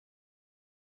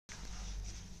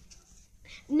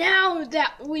now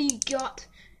that we got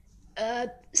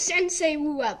Sensei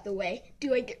Wu out the way,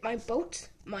 do I get my boat,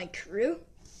 my crew?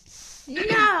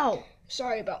 No!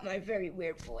 Sorry about my very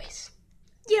weird voice.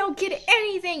 You don't get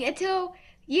anything until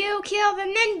you kill the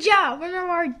ninja. Remember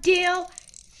our deal?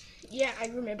 Yeah, I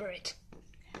remember it.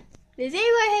 Does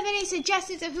anyone have any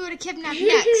suggestions of who to kidnap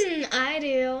next? I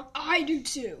do. I do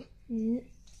too.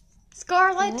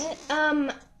 Scarlet?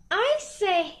 What? I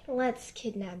say let's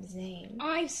kidnap Zane.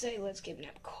 I say let's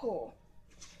kidnap Cole.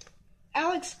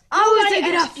 Alex, I was nobody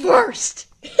thinking of asked you. first.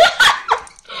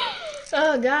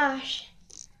 Oh gosh.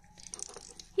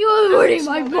 You were reading Alex,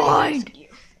 my nobody mind. asked you.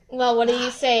 Well, what do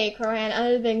you say, Coran?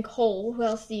 Other than Cole, who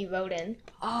else do you vote in?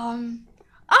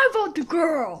 I vote the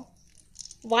girl.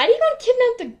 Why do you want to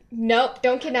kidnap the... Nope,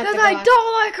 don't kidnap the Because girl. I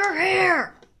don't like her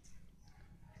hair.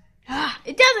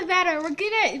 It doesn't matter. We're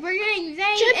getting Zane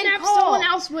and Kidnap Cole. someone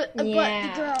else but the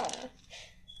Yeah. girl.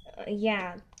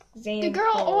 Yeah, Zane The and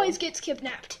girl Cole. always gets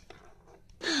kidnapped.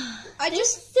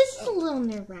 This is a little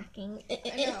nerve-wracking. I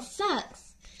It know.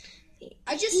 sucks.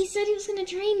 He said he was going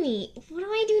to train me. What do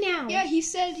I do now? Yeah, he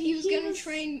said he was He going to was-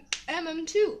 train Emem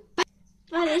too.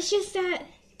 But it's just that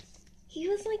he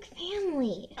was like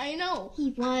family. I know. He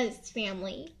was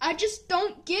family. I just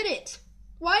don't get it.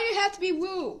 Why did it have to be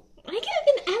Wu? I could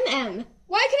have been MM.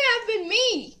 Why couldn't it have been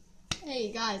me?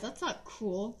 Hey guys, that's not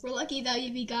cool. We're lucky that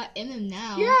we got MM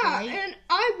now. Yeah, right? and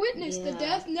I witnessed the Yeah.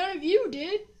 death. None of you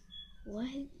did. What?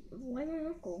 Why my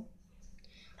uncle?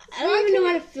 I Why don't even know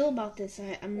couldn't how to feel about this.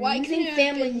 I'm Why couldn't losing it have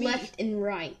family been me? left and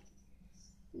right.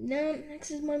 No,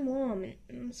 next is my mom, and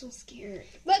I'm so scared.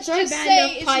 Let's Sorry, just bad say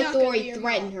enough it's not going to be Pythori your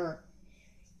threatened mom. her.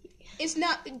 It's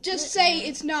not. Just say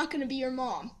it's not going to be your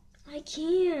mom. I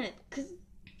can't, because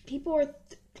people are...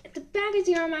 the bad guys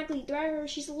are automatically threaten her.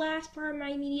 She's the last part of my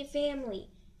immediate family.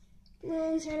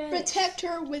 No, he's her Protect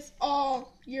her with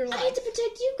all your I life. have to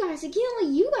protect you guys. I can't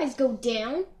let you guys go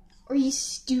down. Are you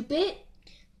stupid?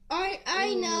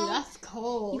 I know. That's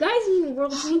cold. You guys need to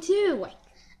world with me too.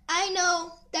 I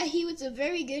know that he was a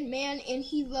very good man and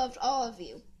he loved all of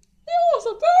you. He was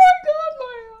a very good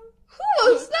man.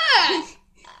 Who was that?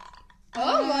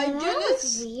 Oh my That goodness.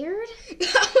 was weird.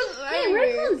 That was very Hey,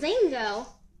 where'd weird. Cole Zane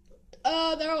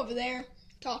go? They're over there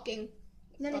talking.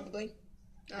 No, no. Probably.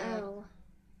 Oh.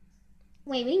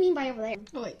 Wait, what do you mean by over there?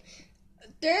 Oh wait.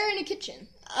 They're in a kitchen.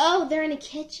 Oh, they're in a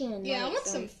kitchen. Yeah, I Right, want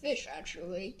so- some fish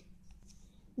actually.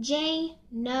 Jay,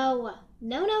 no.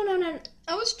 No.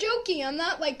 I was joking. I'm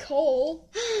not like Cole.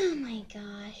 Oh my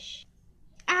gosh.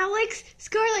 Alex,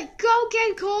 Scarlet, go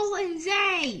get Cole and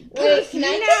Zane. Wait, can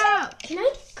I No. Can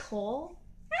I Cole?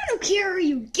 I don't care who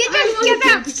you get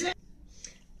out.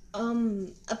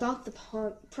 About the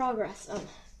progress.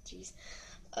 Jeez.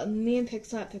 Me and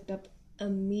Pixar picked up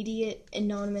immediate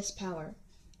anonymous power.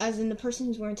 As in, the person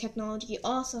who's wearing technology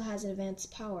also has an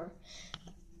advanced power.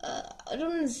 I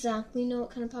don't exactly know what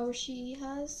kind of power she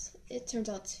has. It turns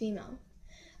out it's female.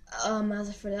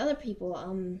 As for the other people,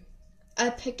 I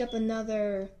picked up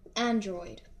another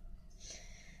android.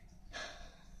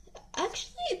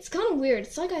 Actually, it's kind of weird.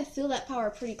 It's like I feel that power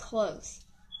pretty close.